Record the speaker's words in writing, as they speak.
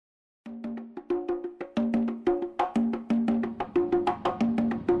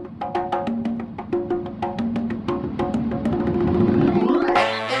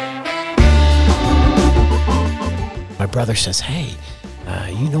brother says, hey,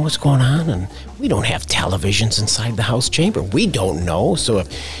 you know what's going on? And we don't have televisions inside the House chamber. We don't know. So if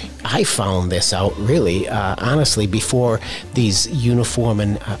I found this out really, honestly, before these uniform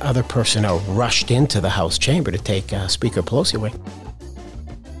and other personnel rushed into the House chamber to take Speaker Pelosi away.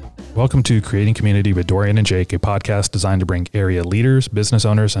 Welcome to Creating Community with Dorian and Jake, a podcast designed to bring area leaders, business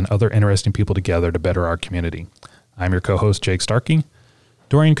owners, and other interesting people together to better our community. I'm your co-host, Jake Starkey.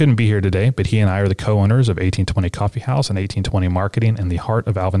 Dorian couldn't be here today, but he and I are the co-owners of 1820 Coffee House and 1820 Marketing in the heart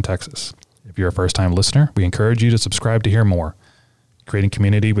of Alvin, Texas. If you're a first-time listener, we encourage you to subscribe to hear more. Creating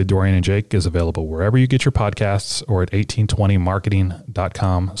Community with Dorian and Jake is available wherever you get your podcasts or at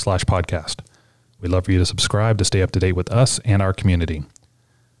 1820marketing.com/podcast. We'd love for you to subscribe to stay up to date with us and our community.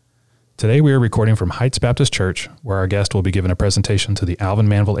 Today we are recording from Heights Baptist Church, where our guest will be giving a presentation to the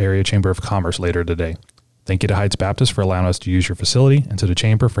Alvin-Manville Area Chamber of Commerce later today. Thank you to Heights Baptist for allowing us to use your facility and to the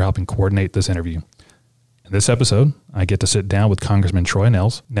Chamber for helping coordinate this interview. In this episode, I get to sit down with Congressman Troy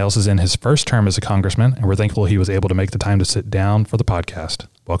Nehls. Nehls is in his first term as a congressman, and we're thankful he was able to make the time to sit down for the podcast.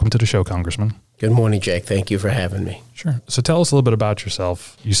 Welcome to the show, Congressman. Good morning, Jake. Thank you for having me. Sure. So tell us a little bit about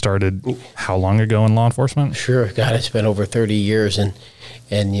yourself. You started how long ago in law enforcement? Sure. God, it's been over 30 years, and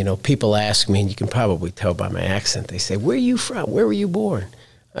you know, people ask me, and you can probably tell by my accent, they say, where are you from? Where were you born?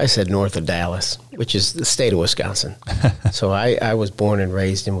 I said north of Dallas, which is the state of Wisconsin. So I was born and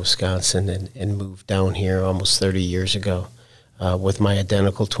raised in Wisconsin and moved down here almost 30 years ago with my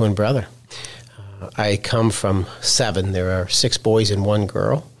identical twin brother. I come from 7. There are 6 boys and 1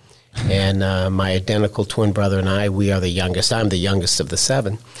 girl. And my identical twin brother and I, we are the youngest. I'm the youngest of the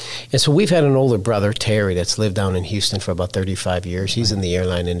 7. And so we've had an older brother, Terry, that's lived down in Houston for about 35 years. He's in the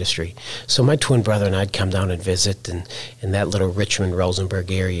airline industry. So my twin brother and I'd come down and visit in that little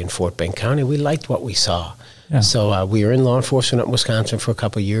Richmond-Rosenberg area in Fort Bend County. We liked what we saw. Yeah. So we were in law enforcement in Wisconsin for a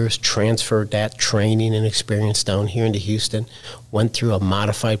couple of years, transferred that training and experience down here into Houston, went through a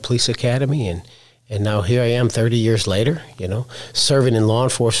modified police academy, and now here I am 30 years later, you know, serving in law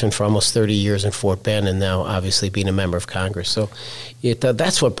enforcement for almost 30 years in Fort Bend, and now obviously being a member of Congress. So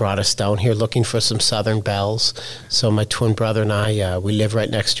that's what brought us down here, looking for some Southern belles. So my twin brother and I, we live right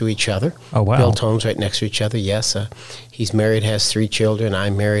next to each other. Oh, wow. Built homes right next to each other, yes. He's married, has 3 children.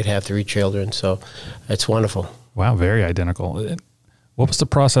 I'm married, have 3 children. So it's wonderful. Wow, very identical. What was the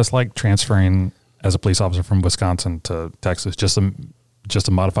process like transferring as a police officer from Wisconsin to Texas? Just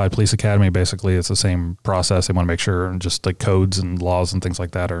a modified police academy, basically. It's the same process. They want to make sure just the codes and laws and things like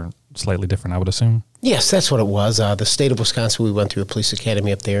that are slightly different, I would assume. Yes, that's what it was. The state of Wisconsin, we went through a police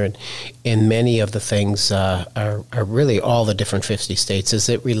academy up there, and many of the things are really all the different 50 states as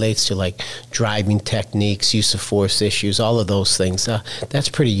it relates to like driving techniques, use of force issues, all of those things. That's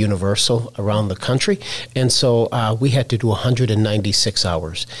pretty universal around the country. And so we had to do 196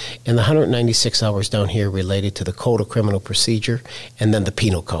 hours. And the 196 hours down here related to the Code of Criminal Procedure and then the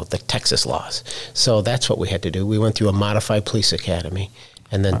Penal Code, the Texas laws. So that's what we had to do. We went through a modified police academy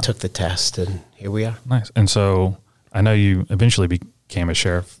and then took the test, and here we are. Nice. And so I know you eventually became the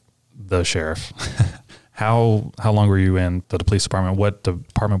sheriff. How long were you in the police department? What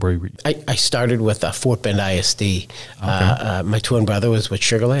department were you? I started with Fort Bend ISD. Okay. My twin brother was with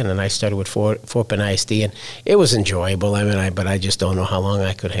Sugar Land, and I started with Fort Bend ISD, and it was enjoyable. But I just don't know how long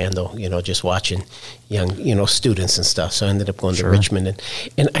I could handle, just watching young, students and stuff. So I ended up going to Richmond,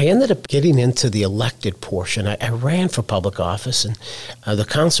 and I ended up getting into the elected portion. I ran for public office, and the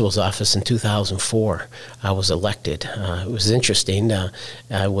constable's office in 2004. I was elected. It was interesting.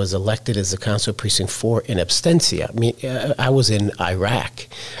 I was elected as the constable precinct 4 in absentia. I mean, I was in Iraq,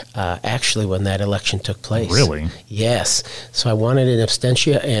 actually, when that election took place. Really? Yes. So I wanted in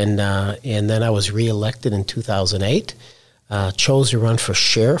absentia, and then I was reelected in 2008. Chose to run for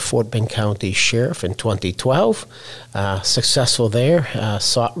sheriff, Fort Bend County Sheriff in 2012. Successful there.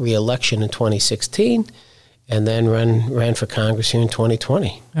 Sought reelection in 2016, and then ran for Congress here in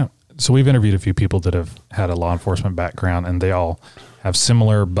 2020. Yeah. So we've interviewed a few people that have had a law enforcement background, and they all have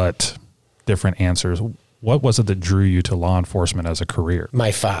similar but different answers. What was it that drew you to law enforcement as a career?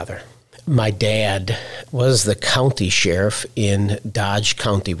 My father. My dad was the county sheriff in Dodge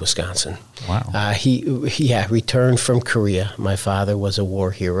County, Wisconsin. Wow. He returned from Korea. My father was a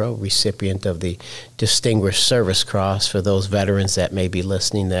war hero, recipient of the Distinguished Service Cross. For those veterans that may be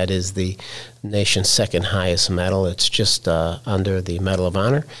listening, that is the nation's second highest medal. It's just under the Medal of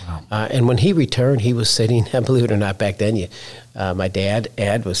Honor. Wow. And when he returned, he was sitting, believe it or not, back then, my dad,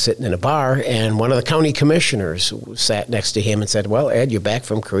 Ed, was sitting in a bar, and one of the county commissioners sat next to him and said, well, Ed, you're back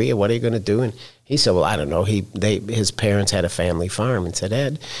from Korea. What are you going to do? And He said, well, I don't know. His parents had a family farm and said,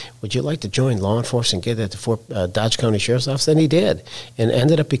 Ed, would you like to join law enforcement and get at the Dodge County Sheriff's Office? And he did, and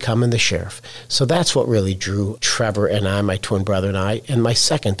ended up becoming the sheriff. So that's what really drew Trevor and I, my twin brother and I, and my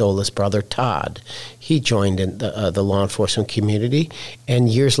second oldest brother, Todd. He joined in the law enforcement community, and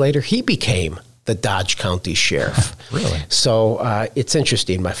years later, he became the Dodge County Sheriff. Really? So it's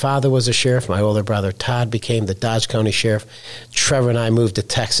interesting. My father was a sheriff. My older brother, Todd, became the Dodge County Sheriff. Trevor and I moved to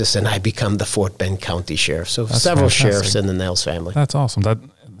Texas, and I become the Fort Bend County Sheriff. So That's several fantastic. Sheriffs in the Nels family. That's awesome.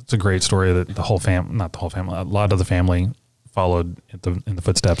 That's a great story that the whole family, not the whole family, a lot of the family followed in the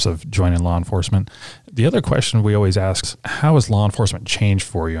footsteps of joining law enforcement. The other question we always ask is, how has law enforcement changed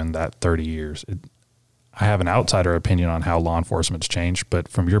for you in that 30 years? I have an outsider opinion on how law enforcement's changed, but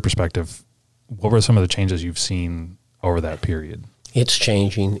from your perspective, what were some of the changes you've seen over that period? It's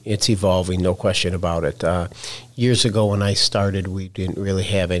changing. It's evolving, no question about it. Years ago when I started, we didn't really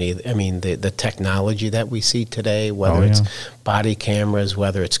have any, I mean, the technology that we see today, whether it's body cameras,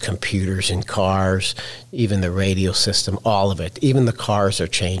 whether it's computers in cars, even the radio system, all of it. Even the cars are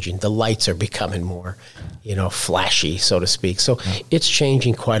changing. The lights are becoming more, flashy, so to speak. So it's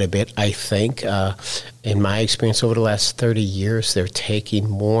changing quite a bit, I think. In my experience over the last 30 years, they're taking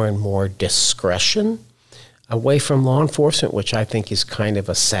more and more discretion away from law enforcement, which I think is kind of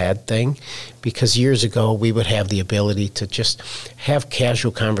a sad thing, because years ago we would have the ability to just have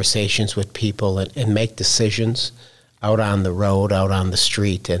casual conversations with people and make decisions out on the road, out on the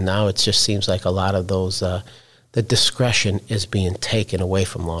street, and now it just seems like a lot of those, the discretion is being taken away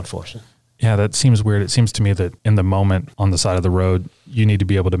from law enforcement. Yeah, that seems weird. It seems to me that in the moment on the side of the road, you need to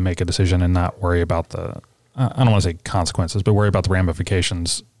be able to make a decision and not worry about I don't want to say consequences, but worry about the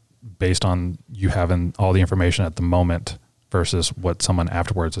ramifications based on you having all the information at the moment versus what someone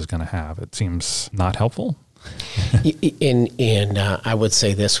afterwards is going to have. It seems not helpful. And I would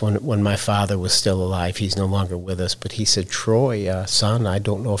say this, when my father was still alive, he's no longer with us, but he said, Troy, son, I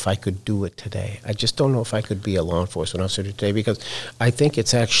don't know if I could do it today. I just don't know if I could be a law enforcement officer today, because I think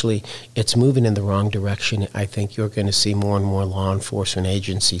it's moving in the wrong direction. I think you're going to see more and more law enforcement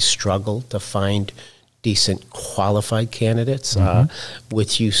agencies struggle to find decent qualified candidates,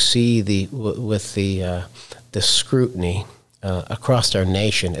 which you see with the scrutiny across our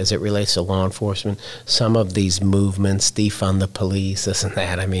nation as it relates to law enforcement. Some of these movements, defund the police, this and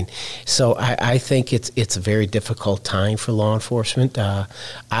that. I mean, so I think it's a very difficult time for law enforcement.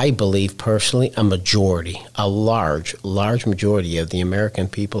 I believe personally a large majority of the American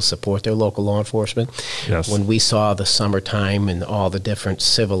people support their local law enforcement. Yes. When we saw the summertime and all the different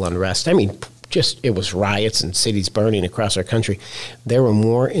civil unrest, I mean, it was riots and cities burning across our country. There were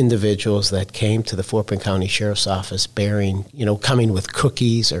more individuals that came to the Fort Bend County Sheriff's Office coming with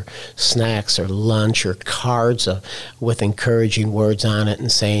cookies or snacks or lunch or cards with encouraging words on it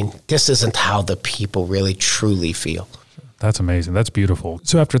and saying, this isn't how the people really truly feel. That's amazing. That's beautiful.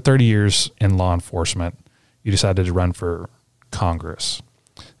 So after 30 years in law enforcement, you decided to run for Congress.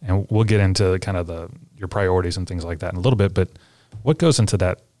 And we'll get into kind of your priorities and things like that in a little bit, but what goes into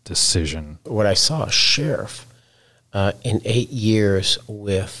that decision? What I saw a sheriff in 8 years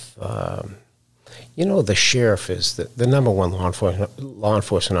with, the sheriff is the number one law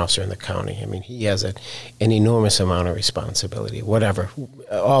enforcement officer in the county. I mean, he has an enormous amount of responsibility,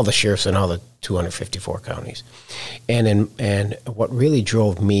 all the sheriffs in all the 254 counties. And what really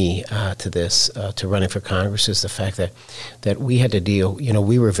drove me to this, to running for Congress, is the fact that we had to deal,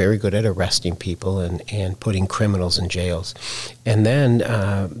 we were very good at arresting people and putting criminals in jails. And then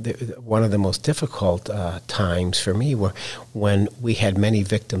one of the most difficult times for me were when we had many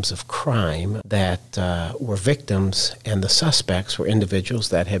victims of crime that were victims, and the suspects were individuals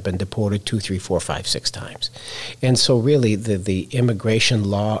that had been deported 2, 3, 4, 5, 6 times. And so really the immigration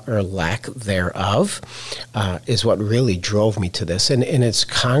law or lack thereof is what really drove me to this. And it's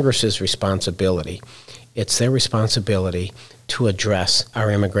Congress's responsibility. It's their responsibility to address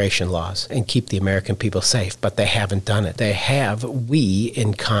our immigration laws and keep the American people safe, but they haven't done it. We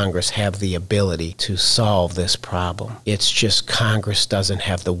in Congress have the ability to solve this problem. It's just Congress doesn't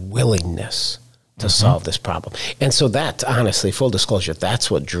have the willingness to solve this problem. And so that, honestly, full disclosure, that's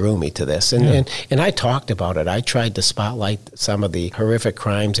what drew me to this. And I talked about it. I tried to spotlight some of the horrific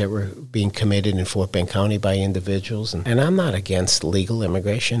crimes that were being committed in Fort Bend County by individuals. And I'm not against legal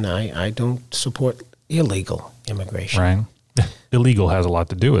immigration. I don't support illegal immigration. Right. Illegal has a lot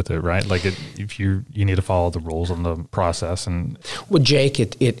to do with it, right? Like if you need to follow the rules and the process. And well, Jake,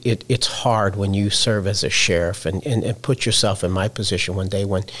 it's hard when you serve as a sheriff and put yourself in my position one day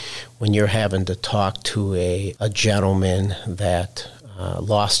when you're having to talk to a gentleman that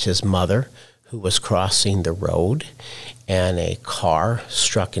lost his mother, who was crossing the road, and a car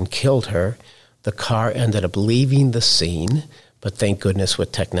struck and killed her. The car ended up leaving the scene, but thank goodness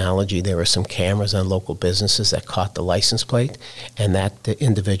with technology, there were some cameras on local businesses that caught the license plate, and that the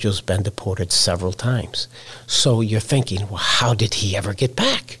individual's been deported several times. So you're thinking, well, how did he ever get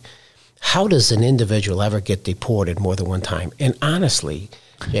back? How does an individual ever get deported more than one time? And honestly,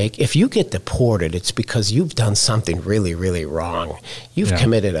 Jake, if you get deported, it's because you've done something really, really wrong. You've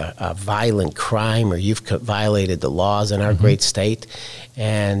committed a violent crime, or you've violated the laws in our great state.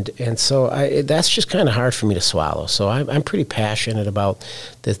 And so that's just kind of hard for me to swallow. So I'm pretty passionate about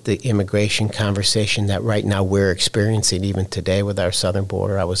the immigration conversation that right now we're experiencing even today with our southern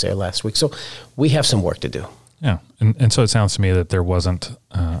border. I was there last week. So we have some work to do. Yeah. And so it sounds to me that there wasn't,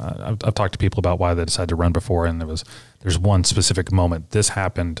 I've talked to people about why they decided to run before, and there's one specific moment. This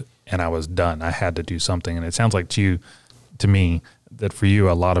happened and I was done. I had to do something. And it sounds like to me, that for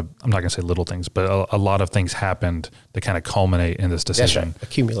you, a lot of, I'm not going to say little things, but a lot of things happened to kind of culminate in this decision. That's right.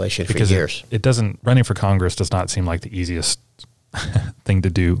 Accumulation for years. It doesn't, running for Congress does not seem like the easiest thing to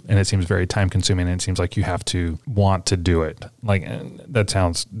do, and it seems very time consuming, and it seems like you have to want to do it. Like, that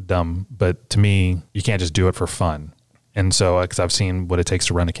sounds dumb, but to me, you can't just do it for fun. And so, because I've seen what it takes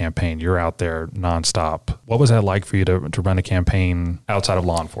to run a campaign, you're out there nonstop. What was that like for you to run a campaign outside of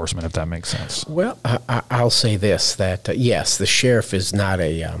law enforcement, if that makes sense? Well, I'll say this, that yes, the sheriff is not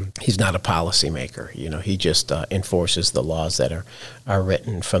he's not a policymaker. You know, he just enforces the laws that are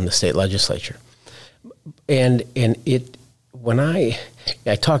written from the state legislature. And it, when I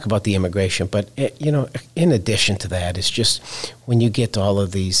talk about the immigration, but in addition to that, it's just when you get to all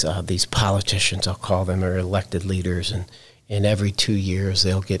of these politicians, I'll call them, or elected leaders, and every 2 years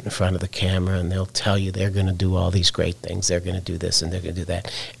they'll get in front of the camera and they'll tell you they're going to do all these great things, they're going to do this and they're going to do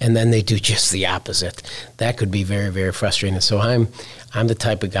that, and then they do just the opposite. That could be very, very frustrating. So I'm the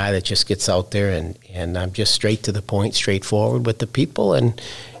type of guy that just gets out there and I'm just straight to the point, straightforward with the people, and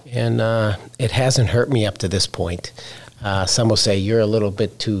it hasn't hurt me up to this point. Some will say you're a little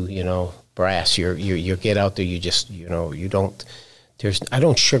bit too, brass. You get out there. You just, you don't. I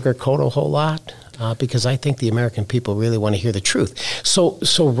don't sugarcoat a whole lot because I think the American people really want to hear the truth. So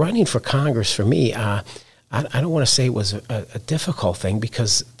running for Congress for me, I don't want to say it was a difficult thing,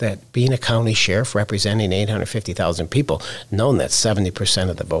 because that being a county sheriff representing 850,000 people, knowing that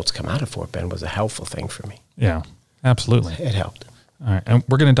 70% of the votes come out of Fort Bend was a helpful thing for me. Yeah, absolutely. It helped. All right, and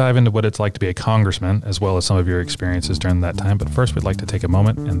we're going to dive into what it's like to be a congressman, as well as some of your experiences during that time. But first, we'd like to take a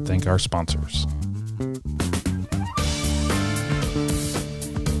moment and thank our sponsors.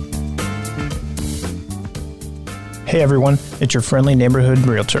 Hey everyone, it's your friendly neighborhood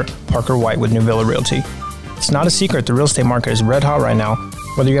realtor, Parker White with New Villa Realty. It's not a secret the real estate market is red hot right now.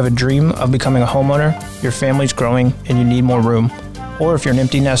 Whether you have a dream of becoming a homeowner, your family's growing, and you need more room, or if you're an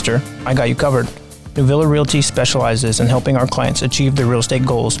empty nester, I got you covered. New Villa Realty specializes in helping our clients achieve their real estate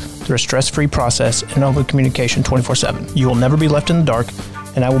goals through a stress-free process and open communication 24/7. You will never be left in the dark,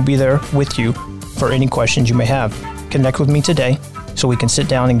 and I will be there with you for any questions you may have. Connect with me today so we can sit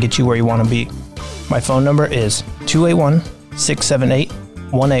down and get you where you want to be. My phone number is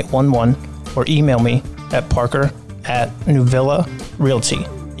 281-678-1811, or email me at parker@newvillarealty,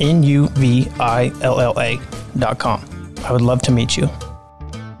 NUVILLA.com. I would love to meet you.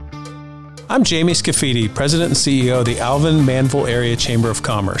 I'm Jamie Scafidi, President and CEO of the Alvin-Manville Area Chamber of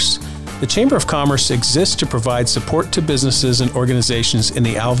Commerce. The Chamber of Commerce exists to provide support to businesses and organizations in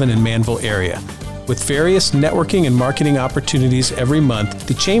the Alvin and Manville area. With various networking and marketing opportunities every month,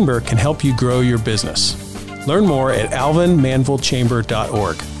 the Chamber can help you grow your business. Learn more at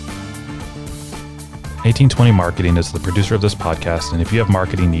alvinmanvillechamber.org. 1820 Marketing is the producer of this podcast, and if you have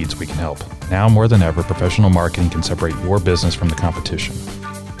marketing needs, we can help. Now more than ever, professional marketing can separate your business from the competition.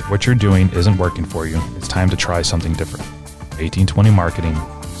 What you're doing isn't working for you. It's time to try something different. 1820 Marketing,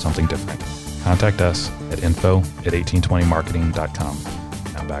 something different. Contact us at info@1820marketing.com.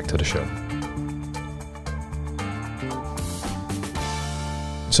 Now back to the show.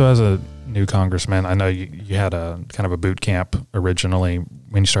 So as a new congressman, I know you had a kind of a boot camp originally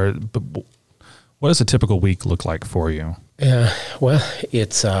when you started, but what does a typical week look like for you? Well,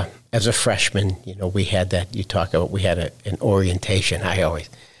 it's as a freshman, we had that you talk about. We had an orientation. I always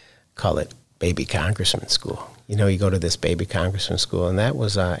call it baby congressman school. You go to this baby congressman school, and that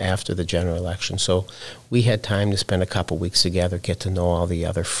was after the general election. So we had time to spend a couple weeks together, get to know all the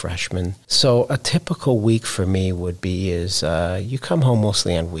other freshmen. So a typical week for me would be you come home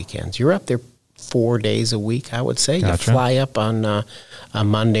mostly on weekends. You're up there 4 days a week, I would say. Gotcha. You fly up on a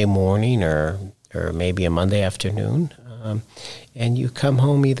Monday morning or maybe a Monday afternoon, and you come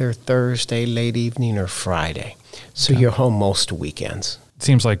home either Thursday late evening or Friday. So you're home most weekends. It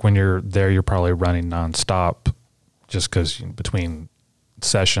seems like when you're there, you're probably running nonstop, just because between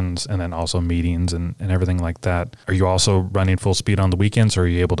sessions and then also meetings and everything like that. Are you also running full speed on the weekends, or are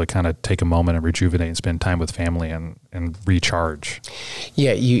you able to kind of take a moment and rejuvenate and spend time with family and recharge?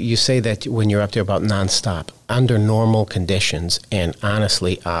 Yeah, you say that when you're up there about nonstop. Under normal conditions, and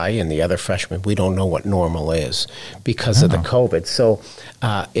honestly, I and the other freshmen, we don't know what normal is because of the COVID. So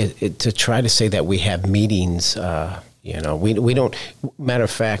to try to say that we have meetings, we don't. Matter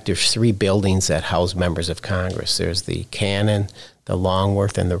of fact, there's 3 buildings that house members of Congress. There's the Cannon, the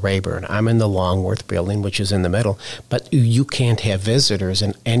Longworth, and the Rayburn. I'm in the Longworth building, which is in the middle, but you can't have visitors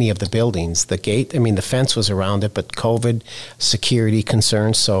in any of the buildings. The gate, the fence was around it, but COVID, security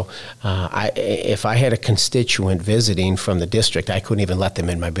concerns. So if I had a constituent visiting from the district, I couldn't even let them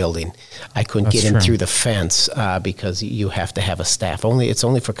in my building. I couldn't get in through the fence because you have to have a staff. It's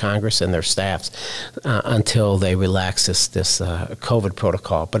only for Congress and their staffs until they relax this COVID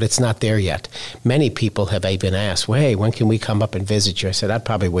protocol, but it's not there yet. Many people have even asked, well, hey, when can we come up and visit you? I said, I'd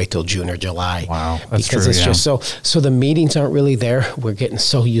probably wait till June or July. Wow, that's because true, it's just so the meetings aren't really there. We're getting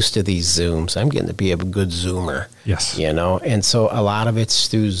so used to these Zooms. I'm getting to be a good Zoomer. Yes. And so a lot of it's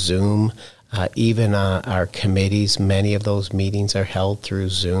through Zoom. Even our committees, many of those meetings are held through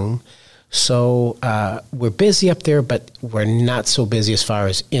Zoom. So we're busy up there, but we're not so busy as far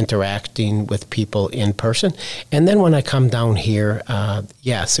as interacting with people in person. And then when I come down here,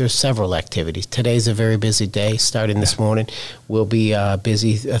 yes, there's several activities. Today's a very busy day, starting this morning. We'll be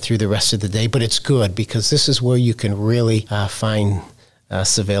busy through the rest of the day, but it's good because this is where you can really find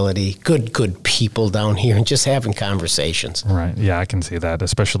civility, good people down here, and just having conversations. Right. Yeah, I can see that.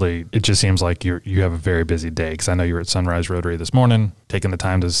 Especially, it just seems like you have a very busy day, because I know you were at Sunrise Rotary this morning, taking the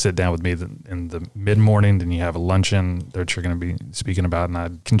time to sit down with me in the mid-morning, then you have a luncheon that you're going to be speaking about, and I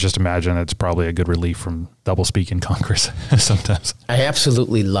can just imagine it's probably a good relief from double speak in Congress sometimes. I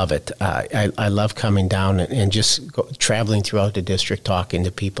absolutely love it. I love coming down and just traveling throughout the district, talking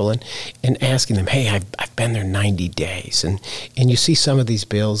to people and asking them, hey, I've been there 90 days. And you see some of these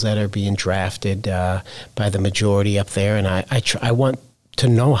bills that are being drafted by the majority up there, and I want to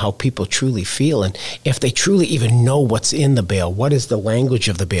know how people truly feel, and if they truly even know what's in the bill, what is the language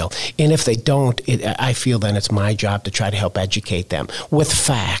of the bill. And if they don't, I feel then it's my job to try to help educate them with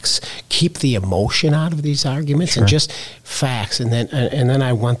facts. Keep the emotion out of these arguments, and just facts, and then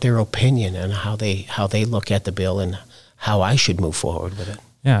I want their opinion on how they look at the bill and how I should move forward with it.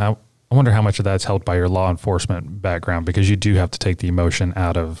 Yeah, I wonder how much of that's helped by your law enforcement background, because you do have to take the emotion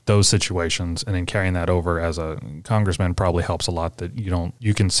out of those situations, and then carrying that over as a congressman probably helps a lot, that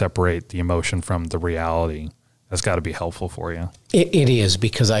you can separate the emotion from the reality. That's got to be helpful for you. It is,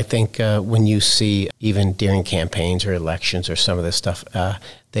 because I think when you see, even during campaigns or elections or some of this stuff,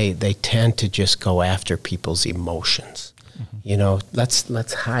 they tend to just go after people's emotions.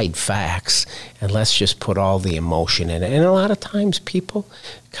 Let's hide facts and let's just put all the emotion in it. And a lot of times people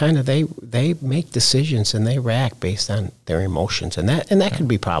kind of they make decisions and they react based on their emotions, and that can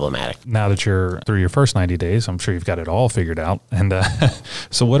be problematic. Now that you're through your first 90 days, I'm sure you've got it all figured out. And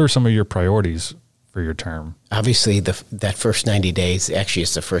so what are some of your priorities for your term? Obviously, that first 90 days, actually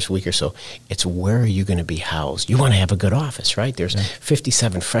it's the first week or so, it's where are you going to be housed? You want to have a good office, right? There's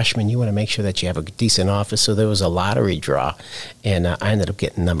 57 freshmen. You want to make sure that you have a decent office. So there was a lottery draw, and I ended up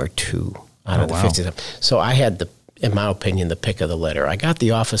getting number 2 out of the 57. So I had in my opinion, the pick of the litter. I got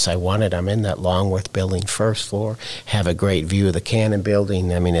the office I wanted. I'm in that Longworth building, first floor, have a great view of the Cannon building.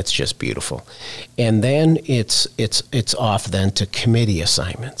 It's just beautiful. And then it's off then to committee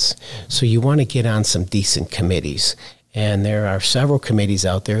assignments. So you want to get on some decent committees. And there are several committees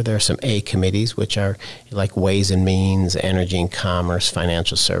out there. There are some A committees, which are like Ways and Means, Energy and Commerce,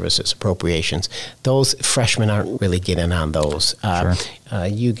 Financial Services, Appropriations. Those freshmen aren't really getting on those.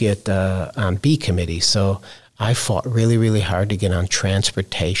 You get on B committees. So I fought really, really hard to get on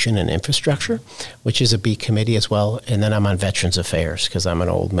Transportation and Infrastructure, which is a B committee as well. And then I'm on Veterans Affairs because I'm an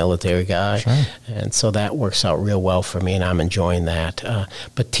old military guy. Sure. And so that works out real well for me, and I'm enjoying that.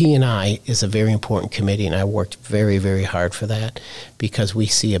 But T&I is a very important committee, and I worked very, very hard for that because we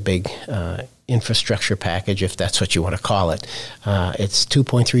see a big infrastructure package, if that's what you want to call it. It's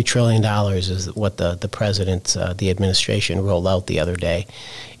 $2.3 trillion is what the president, the administration rolled out the other day.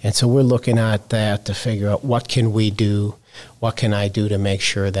 And so we're looking at that to figure out what can we do, what can I do to make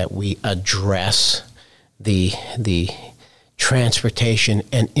sure that we address the transportation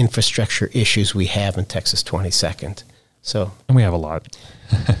and infrastructure issues we have in Texas 22nd. And we have a lot.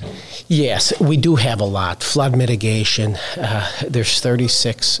 Yes, we do have a lot. Flood mitigation, there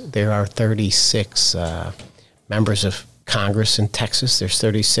are 36 members of Congress in Texas. There's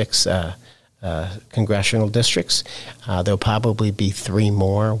 36 congressional districts. There'll probably be 3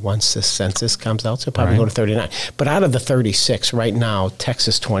 more once the census comes out, so probably go to 39. But out of the 36, right now,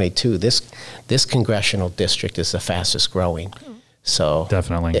 Texas 22, this congressional district is the fastest growing. So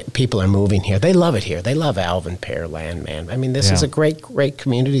definitely, people are moving here. They love it here. They love Alvin, Pearland, man. I mean, this is a great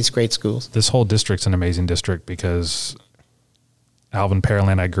community. It's great schools. This whole district's an amazing district because Alvin,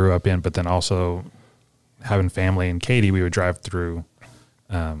 Pearland, I grew up in, but then also having family in Katy, we would drive through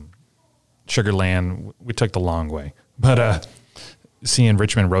Sugar Land. We took the long way. But seeing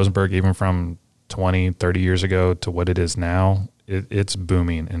Richmond, Rosenberg, even from 20, 30 years ago to what it is now, it's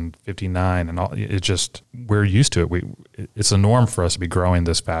booming, and 59 and all. It just, we're used to it. It's a norm for us to be growing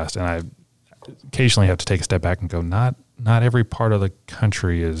this fast. And I occasionally have to take a step back and go, not every part of the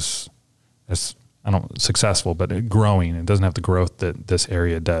country is as, successful, but growing. It doesn't have the growth that this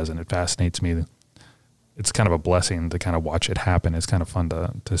area does. And it fascinates me. It's kind of a blessing to kind of watch it happen. It's kind of fun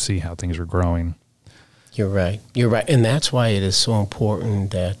to see how things are growing. You're right. And that's why it is so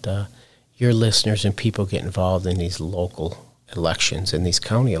important that your listeners and people get involved in these local elections and these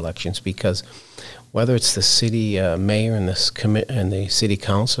county elections, because whether it's the city mayor and the city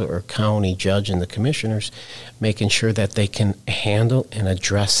council or county judge and the commissioners, making sure that they can handle and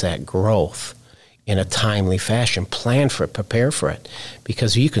address that growth in a timely fashion, plan for it, prepare for it,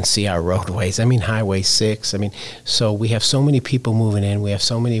 because you can see our roadways. I mean, Highway 6. I mean, so we have so many people moving in. We have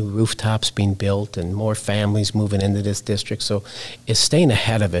so many rooftops being built and more families moving into this district. So it's staying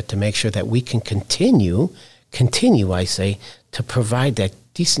ahead of it to make sure that we can continue, I say, to provide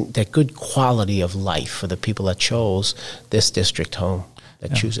that good quality of life for the people that chose this district home,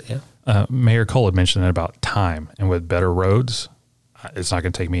 that choose it. Yeah. Mayor Cole had mentioned about time, and with better roads, it's not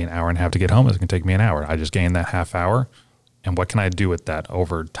going to take me an hour and a half to get home. It's going to take me an hour. I just gained that half hour. And what can I do with that?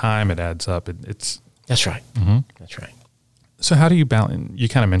 Over time, it adds up. That's right. Mm-hmm. That's right. So how do you balance, you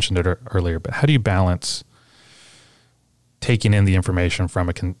kind of mentioned it earlier, but how do you balance taking in the information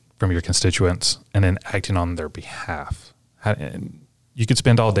from your constituents and then acting on their behalf? You could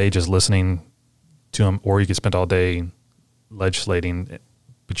spend all day just listening to them, or you could spend all day legislating,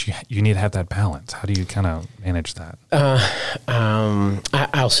 but you need to have that balance. How do you kind of manage that?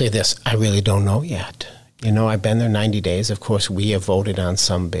 I'll say this. I really don't know yet. I've been there 90 days. Of course, we have voted on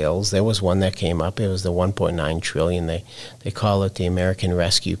some bills. There was one that came up. It was the $1.9 trillion. They call it the American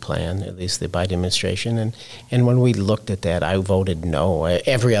Rescue Plan, at least the Biden administration. And when we looked at that, I voted no.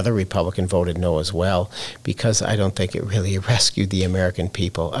 Every other Republican voted no as well, because I don't think it really rescued the American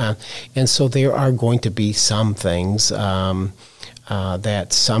people. And so there are going to be some things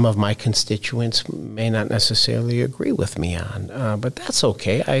that some of my constituents may not necessarily agree with me on. But that's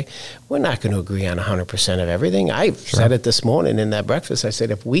okay. We're not going to agree on 100% of everything. I said it this morning in that breakfast. I said,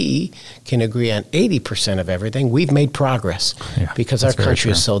 if we can agree on 80% of everything, we've made progress, because our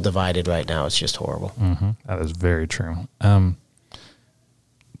country is so divided right now. It's just horrible. Mm-hmm. That is very true. The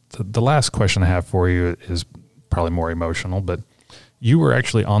last question I have for you is probably more emotional, but you were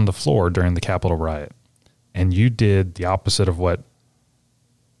actually on the floor during the Capitol riot, and you did the opposite of what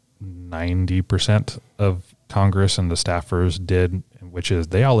 90% of Congress and the staffers did, which is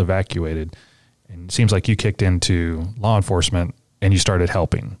they all evacuated. And it seems like you kicked into law enforcement and you started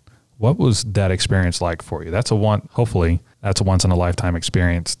helping. What was that experience like for you? Hopefully that's a once in a lifetime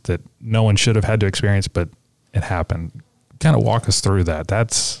experience that no one should have had to experience, but it happened. Kind of walk us through that.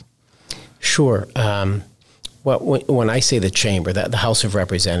 That's sure. Well, when I say the chamber, the House of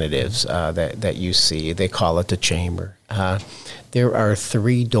Representatives that you see, they call it the chamber. There are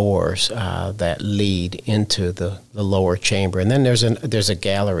 3 doors that lead into the lower chamber, and then there's a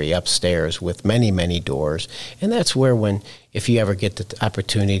gallery upstairs with many, many doors, and that's where if you ever get the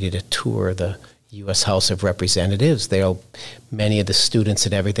opportunity to tour the U.S. House of Representatives, many of the students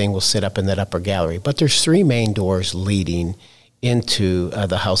and everything will sit up in that upper gallery. But there's 3 main doors leading into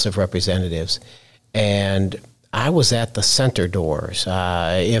the House of Representatives, and I was at the center doors.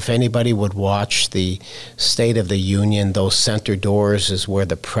 If anybody would watch the State of the Union, those center doors is where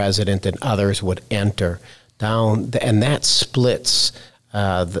the president and others would enter down, and that splits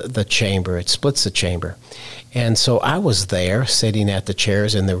the chamber. It splits the chamber. And so I was there sitting at the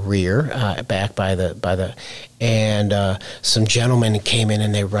chairs in the rear, back by the and some gentlemen came in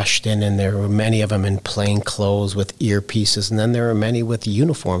and they rushed in, and there were many of them in plain clothes with earpieces, and then there were many with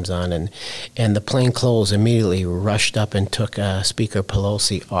uniforms on, and the plain clothes immediately rushed up and took Speaker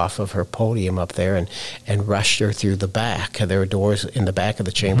Pelosi off of her podium up there and rushed her through the back. There were doors in the back of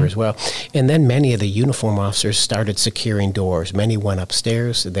the chamber as well. And then many of the uniform officers started securing doors. Many went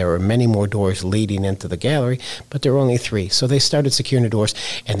upstairs. There were many more doors leading into the gallery, but there were only 3. So they started securing the doors,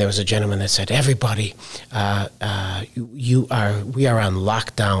 and there was a gentleman that said, "Everybody, we are on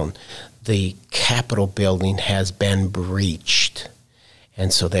lockdown. the Capitol building has been breached.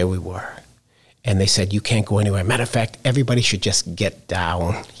 And so there we were. And they said, you can't go anywhere. Matter of fact, everybody should just get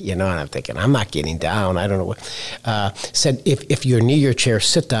down. And I'm thinking, I'm not getting down. I don't know what. Said, if you're near your chair,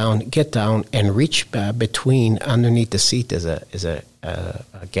 sit down, get down, and reach between, underneath the seat is a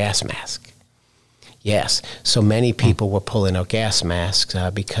gas mask. Yes. So many people were pulling out gas masks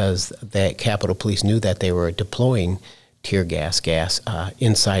because the Capitol Police knew that they were deploying tear gas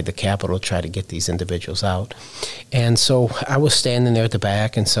inside the Capitol to try to get these individuals out. And so I was standing there at the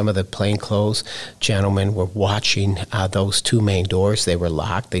back, and some of the plainclothes gentlemen were watching those two main doors. They were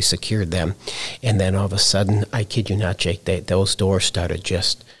locked. They secured them. And then all of a sudden, I kid you not, Jake, those doors started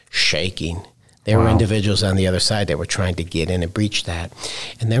just shaking. There were individuals on the other side that were trying to get in and breach that.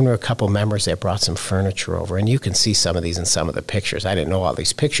 And then there were a couple members that brought some furniture over. And you can see some of these in some of the pictures. I didn't know all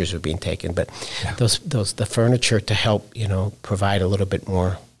these pictures were being taken, but the furniture to help, provide a little bit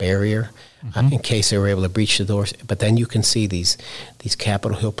more barrier in case they were able to breach the doors. But then you can see these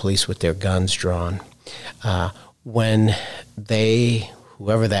Capitol Hill police with their guns drawn. When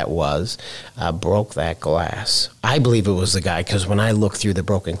whoever that was, broke that glass. I believe it was the guy, because when I looked through the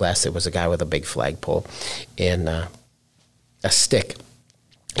broken glass, there was a guy with a big flagpole and a stick.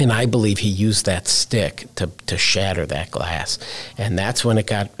 And I believe he used that stick to shatter that glass. And that's when it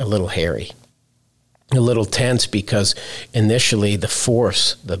got a little hairy, a little tense, because initially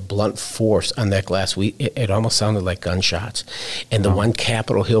the blunt force on that glass, it almost sounded like gunshots. And the one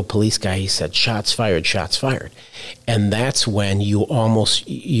Capitol Hill police guy, he said, shots fired, shots fired. And that's when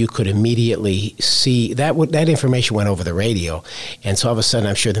you could immediately see that information went over the radio. And so all of a sudden,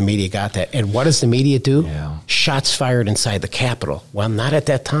 I'm sure the media got that. And what does the media do? Yeah. Shots fired inside the Capitol. Well, not at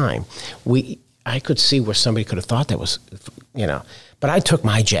that time. I could see where somebody could have thought that was, But I took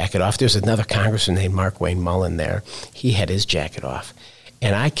my jacket off. There's another congressman named Markwayne Mullin there. He had his jacket off.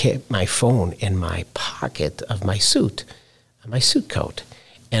 And I kept my phone in my pocket of my suit coat.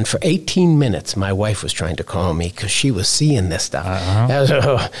 And for 18 minutes, my wife was trying to call me because she was seeing this stuff.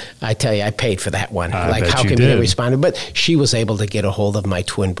 I tell you, I paid for that one. How can you respond? But she was able to get a hold of my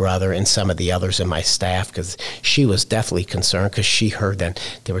twin brother and some of the others in my staff, because she was definitely concerned, because she heard that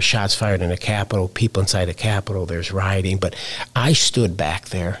there were shots fired in the Capitol, people inside the Capitol, there's rioting. But I stood back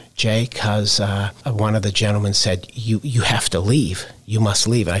there, Jay, because one of the gentlemen said, you have to leave. You must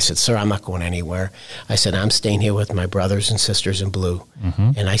leave. And I said, sir, I'm not going anywhere. I said, I'm staying here with my brothers and sisters in blue.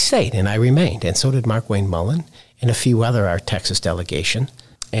 And I stayed, and I remained. And so did Markwayne Mullin and a few other our Texas delegation.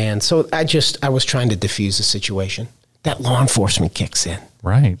 And so I was trying to diffuse the situation. That law enforcement kicks in.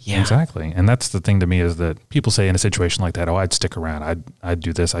 Right. Yeah. Exactly. And that's the thing to me, is that people say in a situation like that, I'd stick around. I'd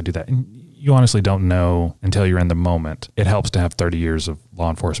do this, I'd do that. And you honestly don't know until you're in the moment. It helps to have 30 years of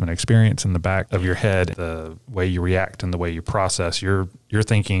law enforcement experience in the back of your head. The way you react and the way you process, you're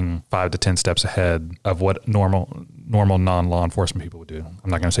thinking 5 to 10 steps ahead of what normal non-law enforcement people would do.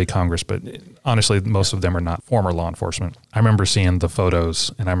 I'm not going to say Congress, but honestly, most of them are not former law enforcement. I remember seeing the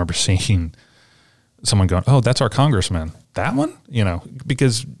photos, and I remember seeing someone going, oh, that's our congressman. That one?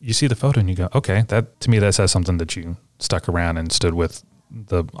 Because you see the photo and you go, okay, to me, that says something that you stuck around and stood with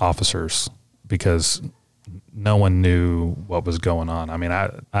the officers, because no one knew what was going on. I mean,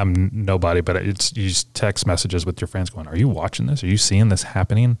 I'm nobody, but you just text messages with your friends going, are you watching this? Are you seeing this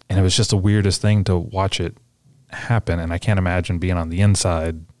happening? And it was just the weirdest thing to watch it happen. And I can't imagine being on the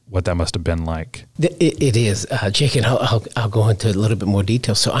inside, what that must have been like. It is, Jake, and I'll go into a little bit more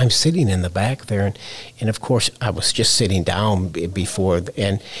detail. So I'm sitting in the back there, and of course I was just sitting down before,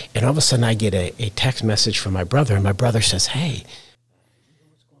 and all of a sudden I get a text message from my brother, and my brother says, hey,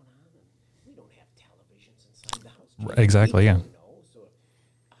 exactly, yeah. So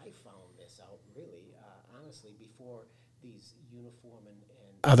I found this out really, honestly, before these uniform and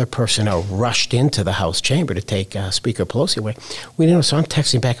other personnel rushed into the House chamber to take Speaker Pelosi away. We didn't know, so I'm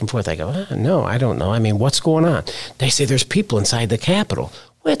texting back and forth. I go, no, I don't know. I mean, what's going on? They say there's people inside the Capitol.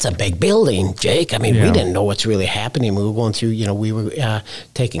 Well, it's a big building, Jake. I mean, we didn't know what's really happening. We were going through, we were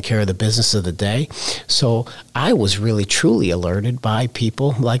taking care of the business of the day. So I was really, truly alerted by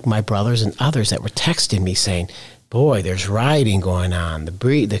people like my brothers and others that were texting me saying, boy, there's rioting going on.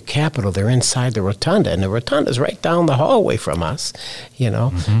 The Capitol, they're inside the rotunda, and the rotunda's right down the hallway from us,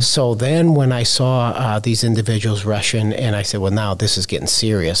 So then when I saw these individuals rushing, and I said, well, now this is getting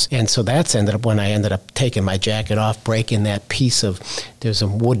serious. And so that's ended up when I ended up taking my jacket off, breaking that piece of, there's a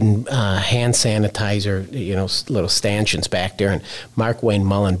wooden hand sanitizer, little stanchions back there, and Markwayne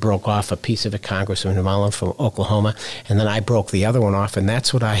Mullin broke off a piece of it, Congressman Mullin from Oklahoma, and then I broke the other one off, and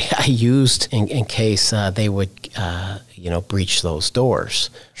that's what I used in case they would breach those doors,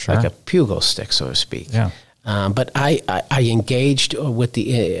 like a pugo stick, so to speak. Yeah. But I engaged with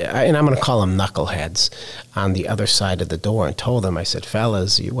and I'm going to call them knuckleheads, on the other side of the door, and told them, I said,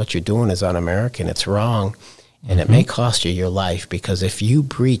 fellas, what you're doing is un-American. It's wrong, and it may cost you your life, because if you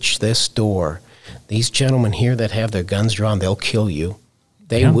breach this door, these gentlemen here that have their guns drawn, they'll kill you.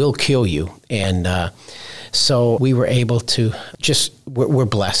 They will kill you. And so we were able to we're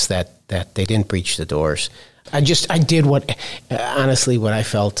blessed that they didn't breach the doors. I did what I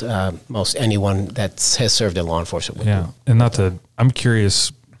felt most anyone that has served in law enforcement would do. And I'm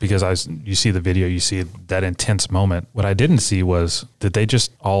curious, because you see the video, you see that intense moment. What I didn't see was, did they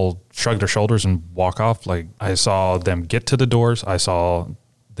just all shrug their shoulders and walk off? Like, I saw them get to the doors. I saw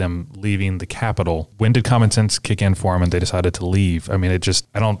them leaving the Capitol. When did common sense kick in for them and they decided to leave? I mean, I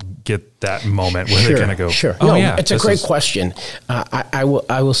don't get that moment where they're going to go, Sure. Oh, no, yeah, it's a great question. I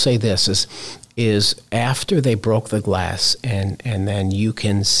will say this is after they broke the glass, and then you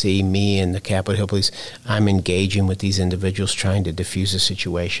can see me and the Capitol Hill Police, I'm engaging with these individuals trying to defuse the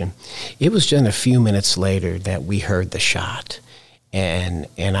situation. It was just a few minutes later that we heard the shot. And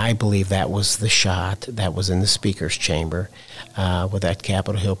I believe that was the shot that was in the speaker's chamber, where that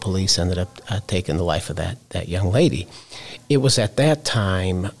Capitol Hill Police ended up taking the life of that young lady. It was at that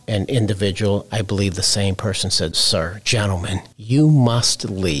time an individual, I believe the same person, said, "Sir, gentlemen, you must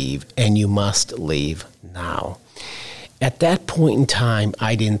leave, and you must leave now." At that point in time,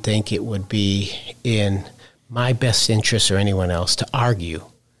 I didn't think it would be in my best interest or anyone else to argue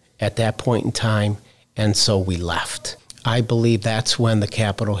at that point in time, and so we left. I believe that's when the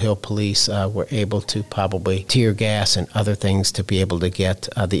Capitol Hill Police were able to probably tear gas and other things to be able to get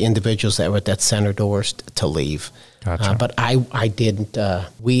the individuals that were at that center doors to leave. Gotcha. But I didn't.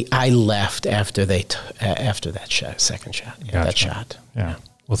 I left after after that second shot. Yeah, gotcha. That shot. Yeah.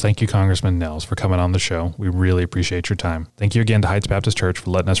 Well, thank you, Congressman Nehls, for coming on the show. We really appreciate your time. Thank you again to Heights Baptist Church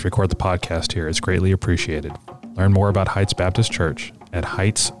for letting us record the podcast here. It's greatly appreciated. Learn more about Heights Baptist Church at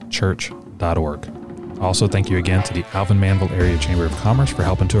heightschurch.org. Also, thank you again to the Alvin Manville Area Chamber of Commerce for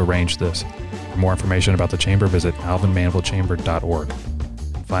helping to arrange this. For more information about the Chamber, visit alvinmanvillechamber.org.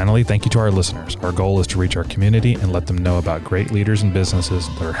 Finally, thank you to our listeners. Our goal is to reach our community and let them know about great leaders and businesses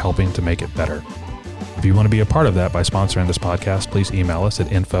that are helping to make it better. If you want to be a part of that by sponsoring this podcast, please email us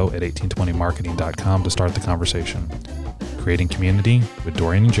at info@1820marketing.com to start the conversation. Creating Community with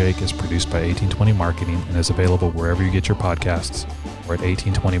Dorian and Jake is produced by 1820 Marketing and is available wherever you get your podcasts, or at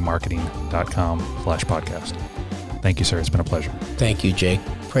 1820marketing.com/podcast. Thank you, sir. It's been a pleasure. Thank you, Jake.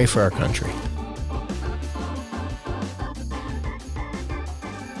 Pray for our country.